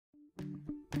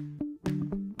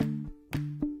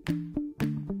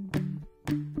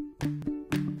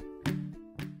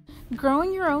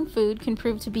Growing your own food can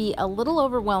prove to be a little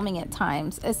overwhelming at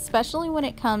times, especially when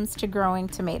it comes to growing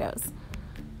tomatoes.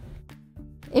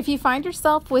 If you find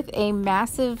yourself with a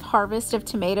massive harvest of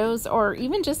tomatoes, or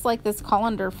even just like this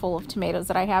colander full of tomatoes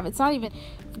that I have, it's not even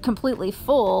completely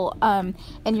full, and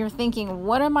you're thinking,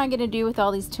 what am I going to do with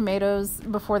all these tomatoes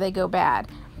before they go bad?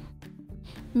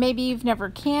 Maybe you've never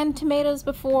canned tomatoes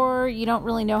before, you don't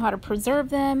really know how to preserve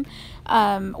them,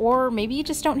 or maybe you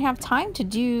just don't have time to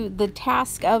do the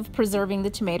task of preserving the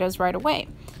tomatoes right away.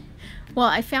 Well,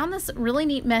 I found this really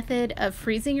neat method of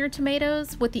freezing your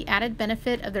tomatoes with the added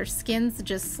benefit of their skins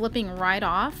just slipping right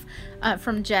off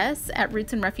from Jess at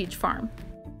Roots and Refuge Farm.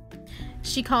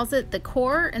 She calls it the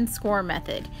core and score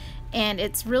method, and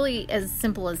it's really as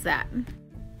simple as that.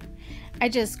 I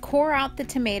just core out the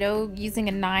tomato using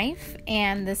a knife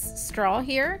and this straw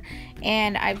here,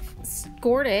 and I've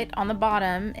scored it on the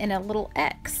bottom in a little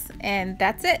X, and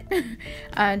that's it.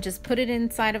 Just put it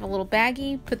inside of a little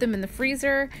baggie, put them in the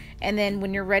freezer, and then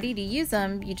when you're ready to use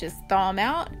them, you just thaw them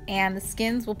out and the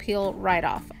skins will peel right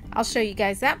off. I'll show you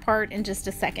guys that part in just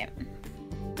a second.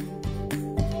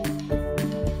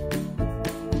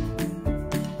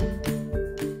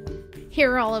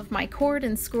 Here are all of my cored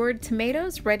and scored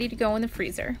tomatoes ready to go in the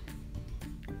freezer.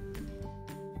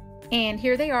 And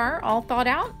here they are, all thawed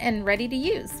out and ready to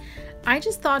use. I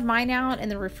just thawed mine out in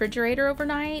the refrigerator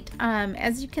overnight.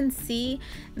 As you can see,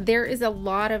 there is a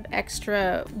lot of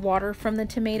extra water from the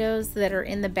tomatoes that are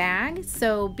in the bag,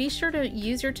 so be sure to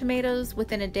use your tomatoes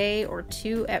within a day or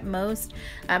two at most.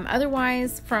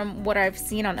 Otherwise, from what I've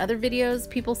seen on other videos,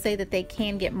 people say that they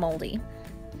can get moldy.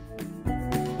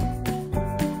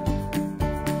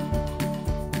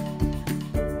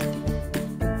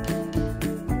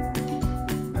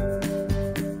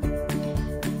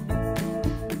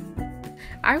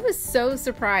 I was so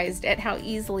surprised at how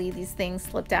easily these things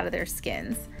slipped out of their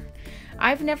skins.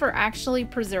 I've never actually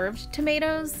preserved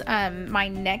tomatoes. My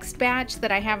next batch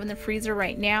that I have in the freezer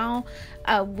right now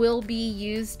will be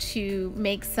used to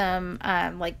make some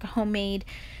like homemade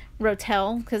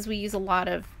rotel, because we use a lot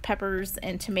of peppers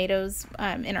and tomatoes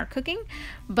in our cooking.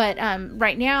 But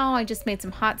right now I just made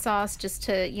some hot sauce just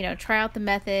to, try out the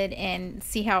method and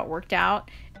see how it worked out.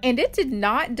 And it did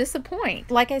not disappoint.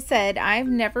 Like I said, I've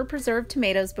never preserved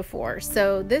tomatoes before,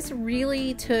 so this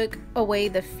really took away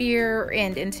the fear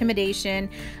and intimidation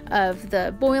of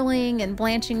the boiling and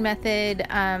blanching method,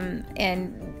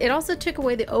 and it also took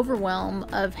away the overwhelm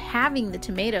of having the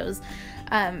tomatoes,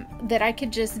 that I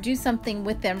could just do something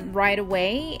with them right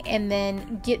away and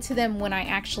then get to them when I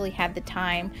actually had the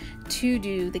time to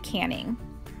do the canning.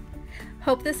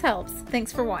 Hope this helps.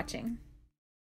 Thanks for watching.